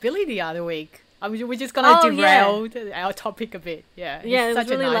finally met Billy the other week. We're just going to derail our topic a bit. Yeah. Yeah, He's it was such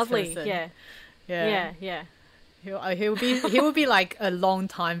really a nice lovely. person. Yeah. Yeah. Yeah. He'll be like a long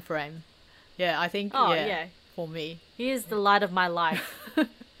time frame. Yeah, I think. Oh, yeah. For me, he is the light of my life.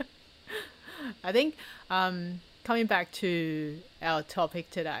 I think coming back to our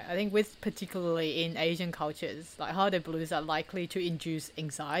topic today, I think with particularly in Asian cultures, like holiday blues are likely to induce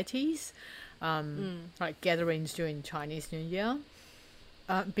anxieties, like gatherings during Chinese New Year,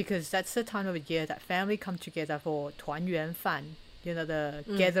 because that's the time of the year that family come together for 团圆饭, the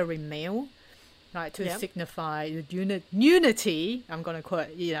gathering meal. Right, to signify the unity, I'm going to quote,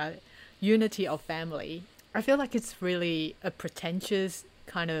 unity of family. I feel like it's really a pretentious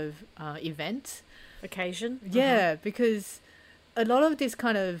kind of event. Occasion? Yeah, because a lot of this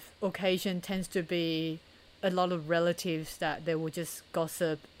kind of occasion tends to be a lot of relatives that they will just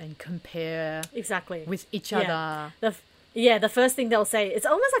gossip and compare with each other. The first thing they'll say, it's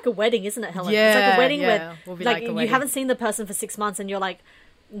almost like a wedding, isn't it, Helen? Yeah, it's like a wedding where will be like a you wedding. haven't seen the person for 6 months and you're like,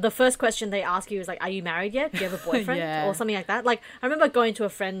 the first question they ask you is like, are you married yet? Do you have a boyfriend? Or something like that. Like, I remember going to a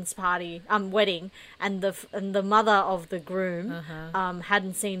friend's party, wedding, and the mother of the groom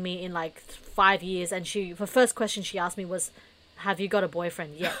hadn't seen me in like 5 years, and the first question she asked me was, have you got a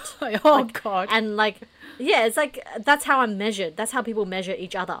boyfriend yet? God. And like, yeah, it's like, that's how I'm measured. That's how people measure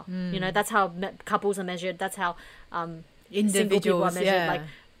each other. That's how couples are measured. That's how single people are measured. Like,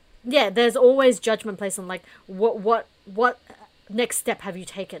 yeah, there's always judgment placed on like, what next step have you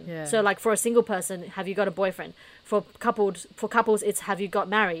taken? So like for a single person, have you got a boyfriend? For couples, it's have you got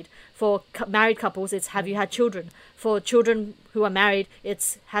married? For married couples, it's have you had children? For children who are married,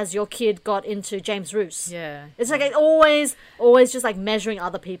 it's has your kid got into James Roos? Yeah, it's like always just like measuring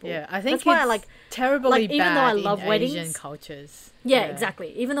other people. Yeah, I think that's why I like terribly bad even though I love in weddings, Asian cultures. Yeah,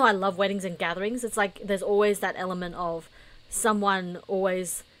 exactly. Even though I love weddings and gatherings, it's like there's always that element of someone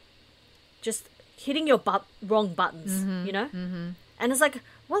always just hitting your wrong buttons, and it's like,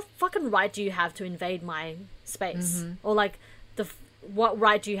 what fucking right do you have to invade my space? Or like, what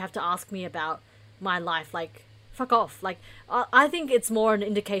right do you have to ask me about my life? Like, fuck off. Like, I think it's more an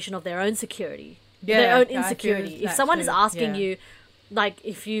indication of their own security, their own insecurity. If someone is asking you, like,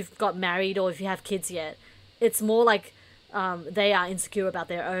 if you've got married or if you have kids yet, it's more like they are insecure about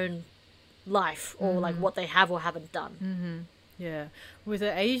their own life or like what they have or haven't done. Yeah, with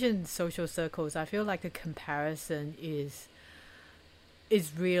the Asian social circles, I feel like the comparison is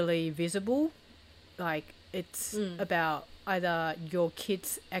really visible. Like, it's about either your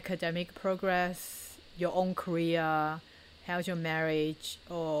kids' academic progress, your own career, how's your marriage,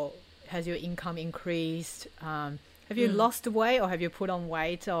 or has your income increased? Have you lost weight, or have you put on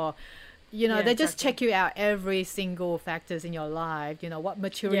weight, or they just check you out every single factors in your life. What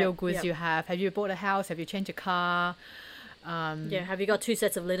material goods you have. Have you bought a house? Have you changed a car? Have you got 2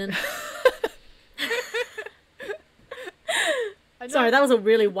 sets of linen? Sorry, that was a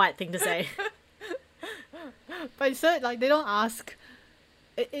really white thing to say. But so like they don't ask.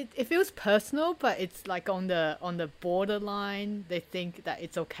 It feels personal, but it's like on the borderline. They think that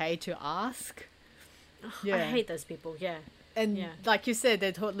it's okay to ask. I hate those people. Yeah, and like you said,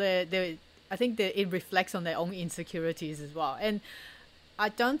 they I think that it reflects on their own insecurities as well. And I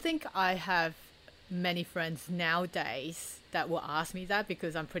don't think I have many friends nowadays that will ask me that,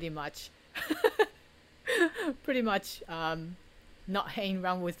 because I'm pretty much not hanging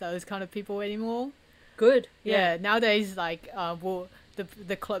around with those kind of people anymore. Good. Yeah. Nowadays, like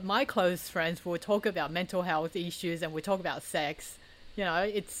my close friends will talk about mental health issues, and we talk about sex.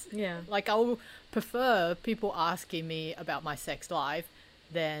 It's like I would prefer people asking me about my sex life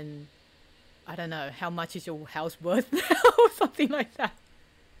then I don't know, how much is your house worth now or something like that.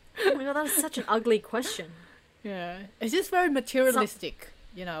 Oh my god, that is such an ugly question. Yeah, it's just very materialistic,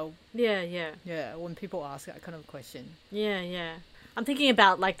 you know. Yeah, yeah. Yeah, when people ask that kind of question. Yeah, yeah. I'm thinking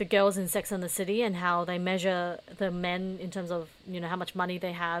about like the girls in Sex and the City and how they measure the men in terms of, you know, how much money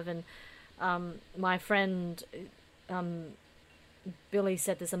they have. And my friend Billy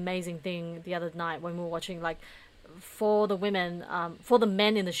said this amazing thing the other night when we were watching, like, for the women, for the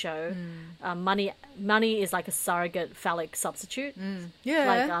men in the show, money is like a surrogate phallic substitute. Yeah.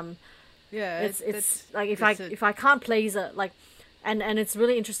 Like yeah, it's like if I can't please it, like, and it's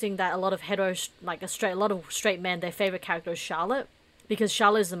really interesting that a lot of a lot of straight men, their favorite character is Charlotte, because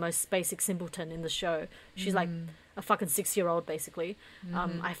Charlotte is the most basic simpleton in the show. She's like a fucking 6-year-old basically.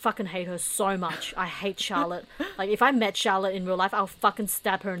 I fucking hate her so much. I hate Charlotte. Like, if I met Charlotte in real life, I'll fucking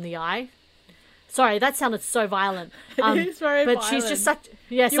stab her in the eye. Sorry, that sounded so violent. It's very but violent. she's just such.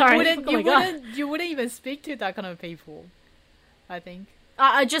 Yeah, You sorry. you wouldn't even speak to that kind of people, I think.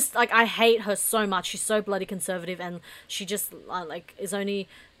 I just, like, I hate her so much. She's so bloody conservative, and she just like is only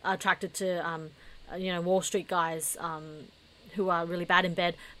attracted to you know, Wall Street guys who are really bad in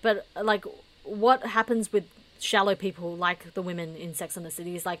bed. But like, what happens with shallow people like the women in Sex and the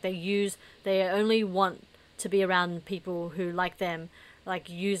City is like they only want to be around people who like them, like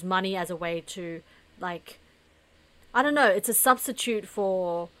use money as a way to, like, I don't know, it's a substitute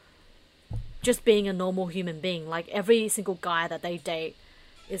for just being a normal human being. Like, every single guy that they date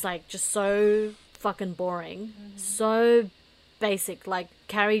is like just so fucking boring, so basic. Like,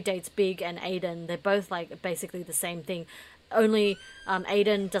 Carrie dates Big and Aiden, they're both like basically the same thing, only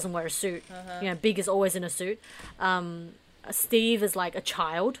Aiden doesn't wear a suit. You know, Big is always in a suit. Steve is like a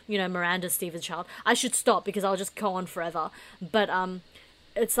child, you know, Miranda's Steve is a child. I should stop because I'll just go on forever. But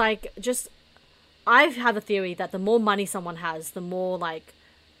it's like, just, I have a theory that the more money someone has, the more like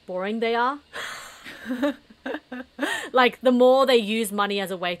boring they are. Like, the more they use money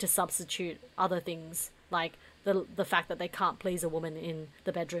as a way to substitute other things, like the fact that they can't please a woman in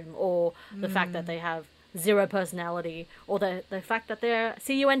the bedroom, or the fact that they have zero personality, or the fact that they're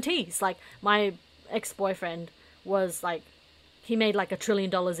CUNTs. Like, my ex-boyfriend was like, he made like $1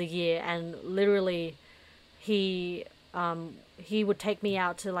 trillion a year, and literally he would take me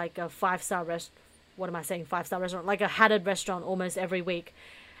out to like a 5-star five-star restaurant, like a hatted restaurant almost every week,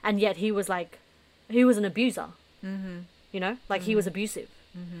 and yet he was an abuser. You know, like, he was abusive.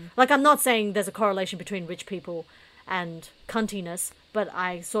 Like, I'm not saying there's a correlation between rich people and cuntiness, but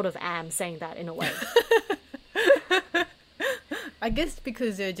I sort of am saying that in a way. I guess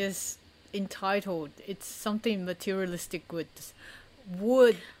because they're just entitled. It's something materialistic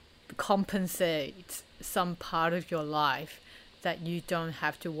would compensate some part of your life that you don't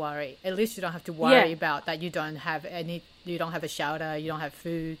have to worry. At least you don't have to worry about that. You don't have a shelter, you don't have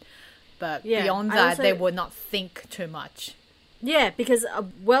food. But beyond that, they would not think too much. Yeah, because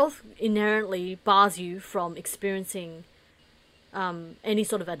wealth inherently bars you from experiencing any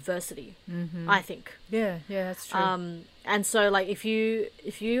sort of adversity, I think. Yeah, that's true. And so, like, if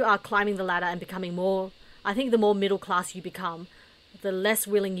you are climbing the ladder and becoming more, I think the more middle class you become, the less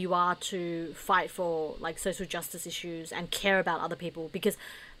willing you are to fight for, like, social justice issues and care about other people, because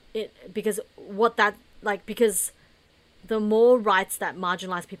the more rights that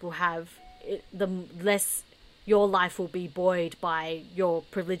marginalized people have, the less your life will be buoyed by your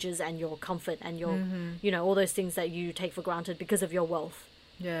privileges and your comfort and your, you know, all those things that you take for granted because of your wealth.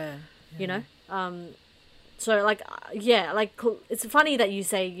 Yeah. You know? So, like, yeah, like, it's funny that you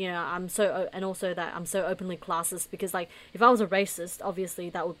say, you know, and also that I'm so openly classist, because, like, if I was a racist,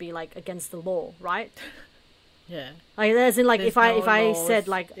 obviously that would be, like, against the law, right? Yeah. Like, as in, like, There's if I laws, said,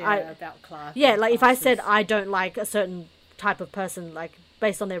 like, about class. Yeah, like, if I said I don't like a certain type of person, like,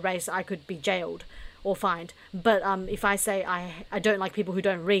 based on their race, I could be jailed or fined. But if I say I don't like people who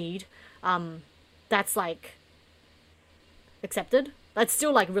don't read, that's, like, accepted. That's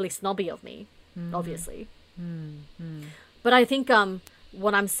still, like, really snobby of me, obviously. But I think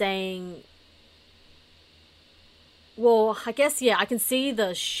what I'm saying, well, I guess, yeah, I can see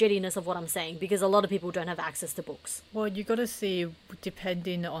the shittiness of what I'm saying, because a lot of people don't have access to books. Well, you got to see,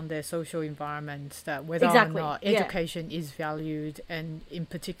 depending on their social environments, that whether or not education is valued, and in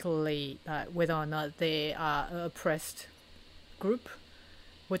particularly whether or not they are an oppressed group.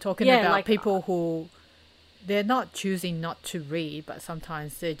 We're talking about, like, people who, they're not choosing not to read, but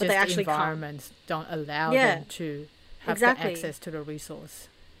sometimes they're just environments don't allow them to have the access to the resource.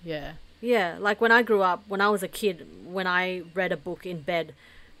 Yeah. Yeah, like, when I grew up, when I was a kid, when I read a book in bed,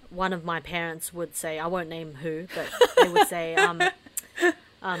 one of my parents would say, I won't name who, but they would say,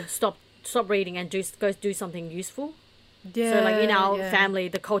 stop reading and go do something useful. Yeah, So like in our yeah. family,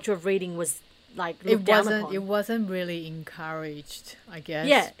 the culture of reading was like It looked down wasn't. upon. It wasn't really encouraged, I guess.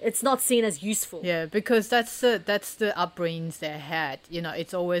 Yeah, it's not seen as useful. Yeah, because that's the upbringings they had. You know,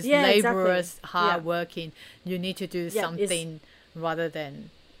 it's always Yeah, exactly. laborers, Yeah. hard working. You need to do Yeah, it's- something rather than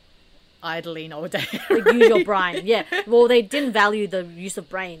idling all day. Like use your brain. Yeah. Well, they didn't value the use of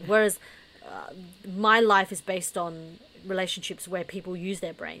brain, whereas my life is based on relationships where people use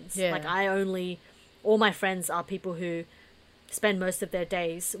their brains. Yeah. Like all my friends are people who spend most of their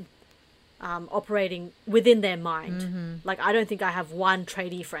days operating within their mind. Mm-hmm. Like I don't think I have one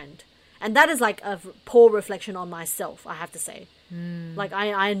tradie friend, and that is like a poor reflection on myself, I have to say. Like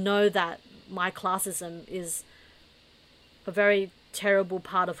I know that my classism is a very terrible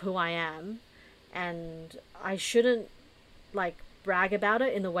part of who I am, and I shouldn't like brag about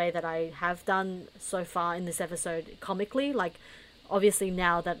it in the way that I have done so far in this episode comically. Like obviously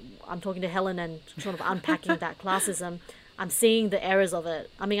now that I'm talking to Helen and sort of unpacking that classism, I'm seeing the errors of it.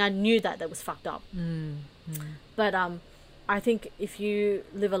 I mean, I knew that was fucked up. But I think if you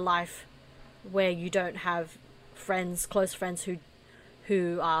live a life where you don't have friends, close friends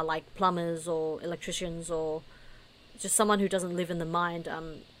who are like plumbers or electricians or just someone who doesn't live in the mind,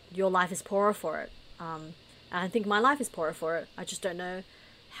 your life is poorer for it. And I think my life is poorer for it. I just don't know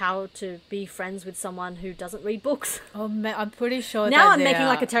how to be friends with someone who doesn't read books. Oh, I'm pretty sure. Now that I'm making there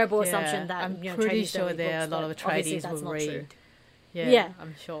like a are- terrible yeah, assumption that I'm tradies pretty don't sure read there are a books, lot of but obviously tradies that's will not read. true. Yeah, Yeah.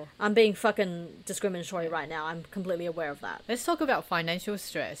 I'm sure. I'm being fucking discriminatory right now. I'm completely aware of that. Let's talk about financial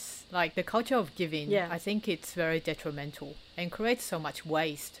stress. Like the culture of giving, Yeah. I think it's very detrimental and creates so much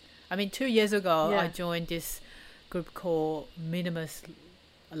waste. I mean, 2 years ago, Yeah. I joined this group called Minimalist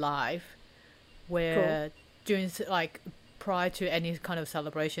Life, where during like prior to any kind of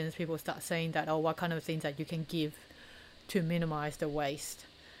celebrations, people start saying that, oh, what kind of things that you can give to minimize the waste,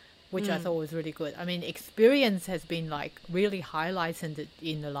 which I thought was really good. I mean, experience has been like really highlighted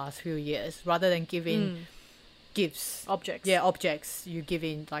in the last few years, rather than giving gifts. Objects. Yeah, objects. You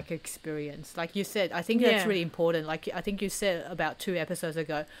giving like experience, like you said. I think that's Yeah. really important. Like I think you said about 2 episodes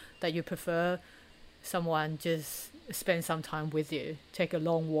ago that you prefer someone just spend some time with you, take a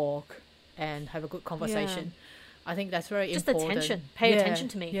long walk, and have a good conversation. I think that's very Just important. attention. Pay attention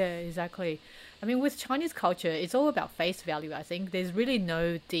to me. Yeah, exactly. I mean, with Chinese culture, it's all about face value. I think there's really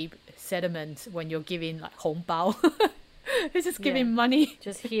no deep sediment when you're giving like hongbao. It's just giving Yeah. money.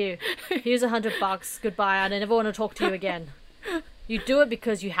 Just here's $100. Goodbye. I never want to talk to you again. You do it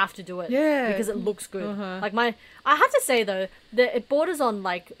because you have to do it. Yeah. Because it looks good. Uh-huh. Like I have to say though, that it borders on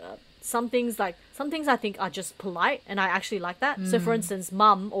like some things I think are just polite, and I actually like that. So for instance,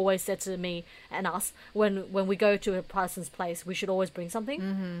 Mum always said to me and us when we go to a person's place, we should always bring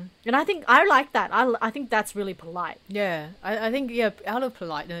something. And I think I like that. I think that's really polite. Yeah, I think yeah, out of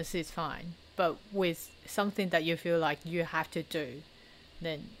politeness is fine, but with something that you feel like you have to do,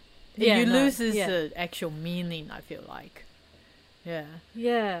 then Yeah, you no, loses yeah. the actual meaning. I feel like, yeah.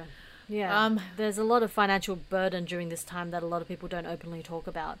 Yeah. Yeah. There's There's a lot of financial burden during this time that a lot of people don't openly talk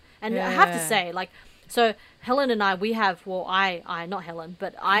about. And I have to Yeah. say, like, so Helen and I, we have, well, I not Helen,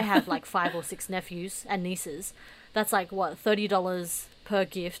 but I have like 5 or 6 nephews and nieces. That's like, what, $30 per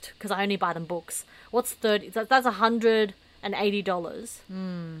gift, because I only buy them books. What's 30? That's $180.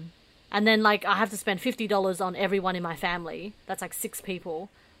 And then, like, I have to spend $50 on everyone in my family. That's like 6 people.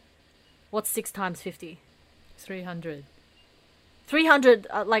 What's 6 times 50? 300. 300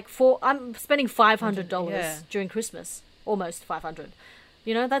 I'm spending $500 Yeah. during Christmas, almost 500.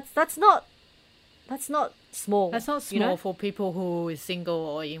 You know, that's not small. That's not you small know? for people who is single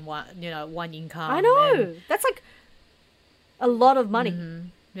or in one income. I know. and- That's like a lot of money.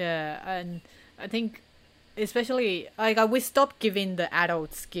 yeah, and I think especially like we stopped giving the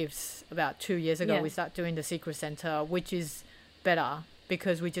adults gifts about 2 years ago. Yeah. We started doing the Secret Santa, which is better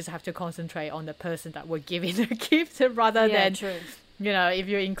because we just have to concentrate on the person that we're giving the gift rather Yeah, than true. if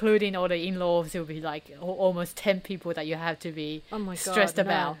you're including all the in-laws, it'll be like almost 10 people that you have to be Oh my god. stressed no.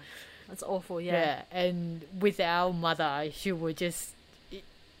 about. That's awful, Yeah. yeah. And with our mother, she would just.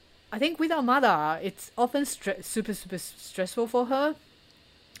 I think with our mother, it's often super stressful for her,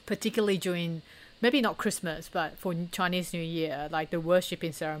 particularly during maybe not Christmas, but for Chinese New Year, like the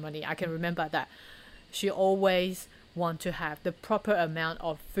worshipping ceremony. I can remember that she always want to have the proper amount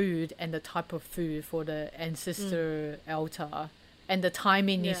of food and the type of food for the ancestor altar, and the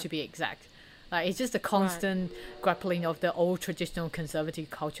timing needs Yeah. to be exact. Like it's just a constant grappling of the old traditional conservative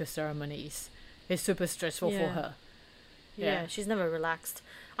culture ceremonies. It's super stressful for Yeah. her. Yeah, she's never relaxed.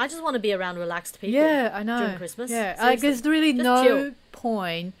 I just want to be around relaxed people. Yeah, I know. During Christmas. Yeah, like Seriously. there's really Just no chill.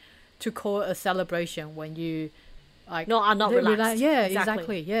 point to call it a celebration when you like No, I'm not they're relaxed. Yeah, Exactly.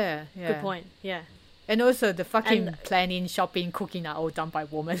 exactly. Yeah, yeah. Good point. Yeah. And also the fucking planning, shopping, cooking are all done by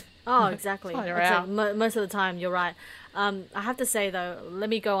women. Oh, exactly. Far It's out. like most of the time, you're right. I have to say though, let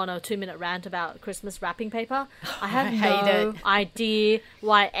me go on a 2-minute rant about Christmas wrapping paper. I have hate no it. idea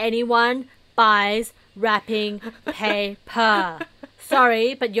why anyone buys wrapping paper.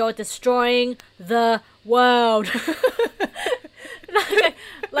 Sorry, but you're destroying the world.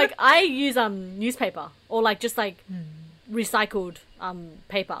 like I use newspaper or like just like recycled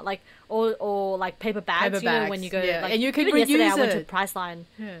paper, like or like paper bags. Paper you know bags, when you go yeah. like, And you can even yesterday I reuse went to it. Priceline.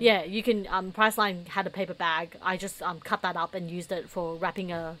 Yeah. Yeah, you can. Priceline had a paper bag. I just cut that up and used it for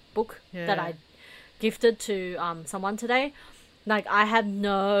wrapping a book that Yeah. I gifted to someone today. Like I have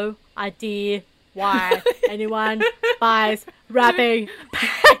no idea why anyone buys wrapping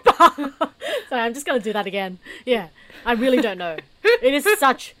paper. Sorry, I'm just gonna do that again. Yeah, I really don't know. It is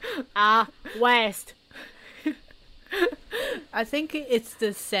such a waste. I think it's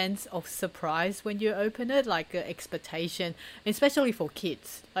the sense of surprise when you open it, like expectation, especially for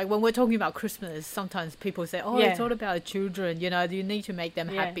kids. Like when we're talking about Christmas, sometimes people say, "Oh, it's Yeah. all about children. You know, you need to make them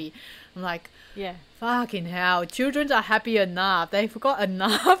Yeah. happy." I'm like, Yeah. fucking hell, children are happy enough. They've got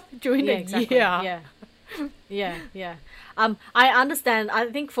enough during Yeah, the exactly. year. Yeah. I understand. I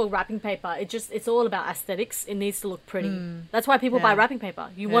think for wrapping paper, it's all about aesthetics. It needs to look pretty. That's why people buy Yeah. wrapping paper.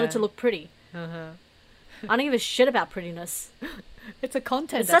 You want it Yeah. to look pretty. Uh-huh. I don't give a shit about prettiness. It's a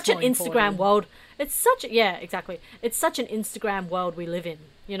content. It's that's such an more Instagram important. world. It's such yeah, exactly. It's such an Instagram world we live in.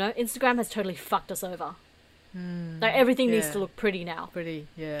 You know, Instagram has totally fucked us over. Like everything needs yeah. to look pretty now. Pretty,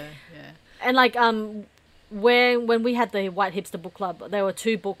 yeah. And like when we had the White Hipster Book Club, there were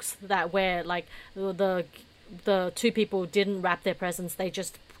 2 books that where like the 2 people didn't wrap their presents. They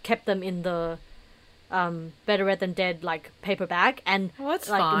just kept them in the Better Read Than Dead like paper bag, and Well, that's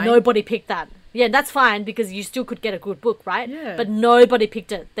like fine. nobody picked that. Yeah, that's fine because you still could get a good book, right? Yeah. But nobody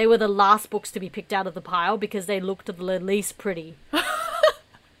picked it. They were the last books to be picked out of the pile because they looked the least pretty.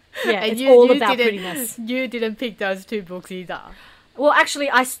 Yeah, And it's all about didn't, prettiness. You didn't pick those 2 books either. Well, actually,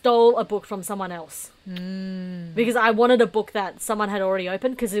 I stole a book from someone else because I wanted a book that someone had already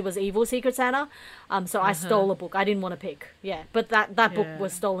opened because it was Evil Secret Santa. So I stole a book. I didn't want to pick. Yeah, but that book Yeah.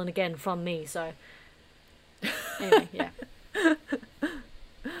 was stolen again from me. So anyway, yeah.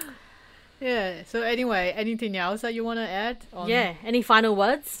 Yeah. So anyway, anything else that you want to add? On? Yeah. Any final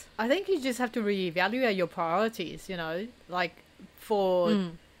words? I think you just have to reevaluate your priorities. You know, like for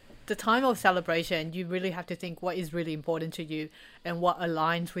the time of celebration, you really have to think what is really important to you and what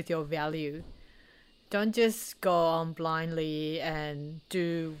aligns with your value. Don't just go on blindly and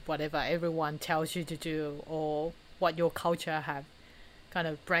do whatever everyone tells you to do or what your culture have kind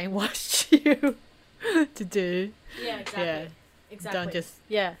of brainwashed you to do. Yeah, exactly. Yeah. Exactly. Don't just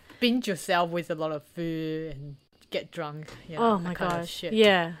Yeah. binge yourself with a lot of food and get drunk. You know, Oh that my kind of gosh. shit.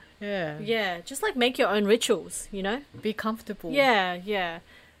 Yeah. Yeah. Yeah. Just like make your own rituals, you know? Be comfortable. Yeah.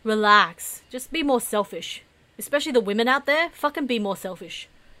 Relax. Just be more selfish. Especially the women out there, fucking be more selfish.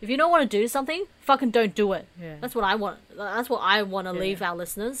 If you don't want to do something, fucking don't do it. Yeah. That's what I want. That's what I want to leave our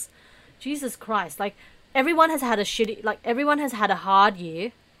listeners. Jesus Christ. Like, everyone has had a hard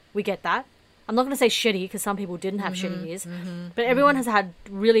year. We get that. I'm not going to say shitty because some people didn't have shitty years. But everyone has had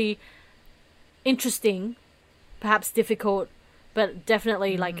really interesting, perhaps difficult, but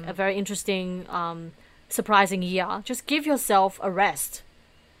definitely like a very interesting, surprising year. Just give yourself a rest.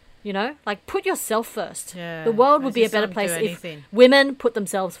 You know, like put yourself first. Yeah, The world I would be a just better don't place do if anything. women put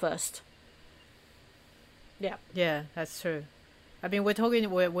themselves first. Yeah. Yeah, that's true. I mean, we're talking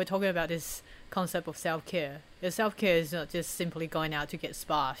about this concept of self-care. Self-care is not just simply going out to get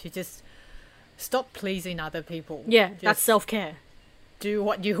spa. You just stop pleasing other people. Yeah, Just that's self-care. do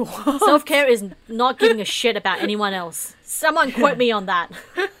what you want. Self-care is not giving a shit about anyone else. Someone quote me on that.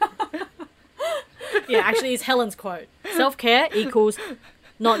 Yeah, actually, it's Helen's quote. Self-care equals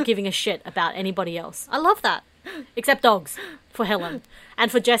not giving a shit about anybody else. I love that. Except dogs, for Helen. And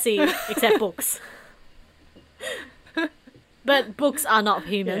for Jessie, except books. But books are not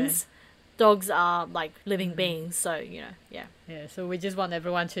humans. Dogs are, like, living beings, so, you know, yeah. Yeah, so we just want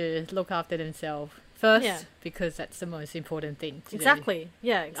everyone to look after themselves first, Yeah. because that's the most important thing. To do. Exactly.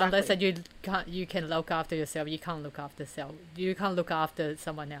 Yeah, exactly. Unless that you can look after yourself, you can't look after self. You can't look after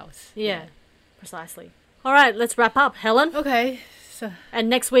someone else. Yeah, precisely. All right, let's wrap up, Helen. Okay. So And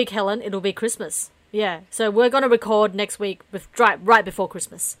next week, Helen, it'll be Christmas. Yeah, so we're going to record next week right before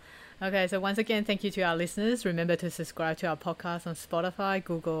Christmas. okay. So once again, thank you to our listeners. Remember to subscribe to our podcast on Spotify,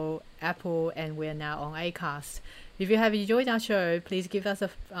 Google, Apple, and we're now on Acast. If you have enjoyed our show, please give us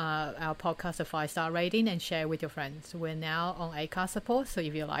our podcast a 5-star rating and share with your friends. We're now on Acast support, so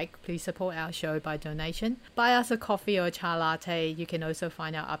if you like, please support our show by donation. Buy us a coffee or a chai latte. You can also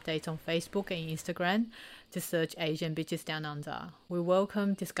find our updates on Facebook and Instagram. Just search Asian Bitches Down Under. We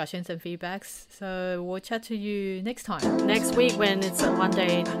welcome discussions and feedbacks, so we'll chat to you next time. Next week when it's one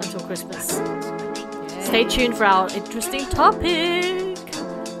day until Christmas. Yeah. Stay tuned for our interesting topic.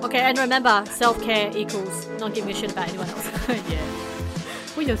 Okay, and remember, self-care equals not giving a shit about anyone else. Yeah.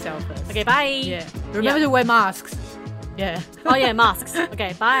 Put yourself first. Okay, bye. Yeah. Remember to wear masks. Yeah. Oh yeah, masks.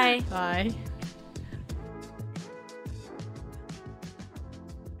 Okay, bye. Bye.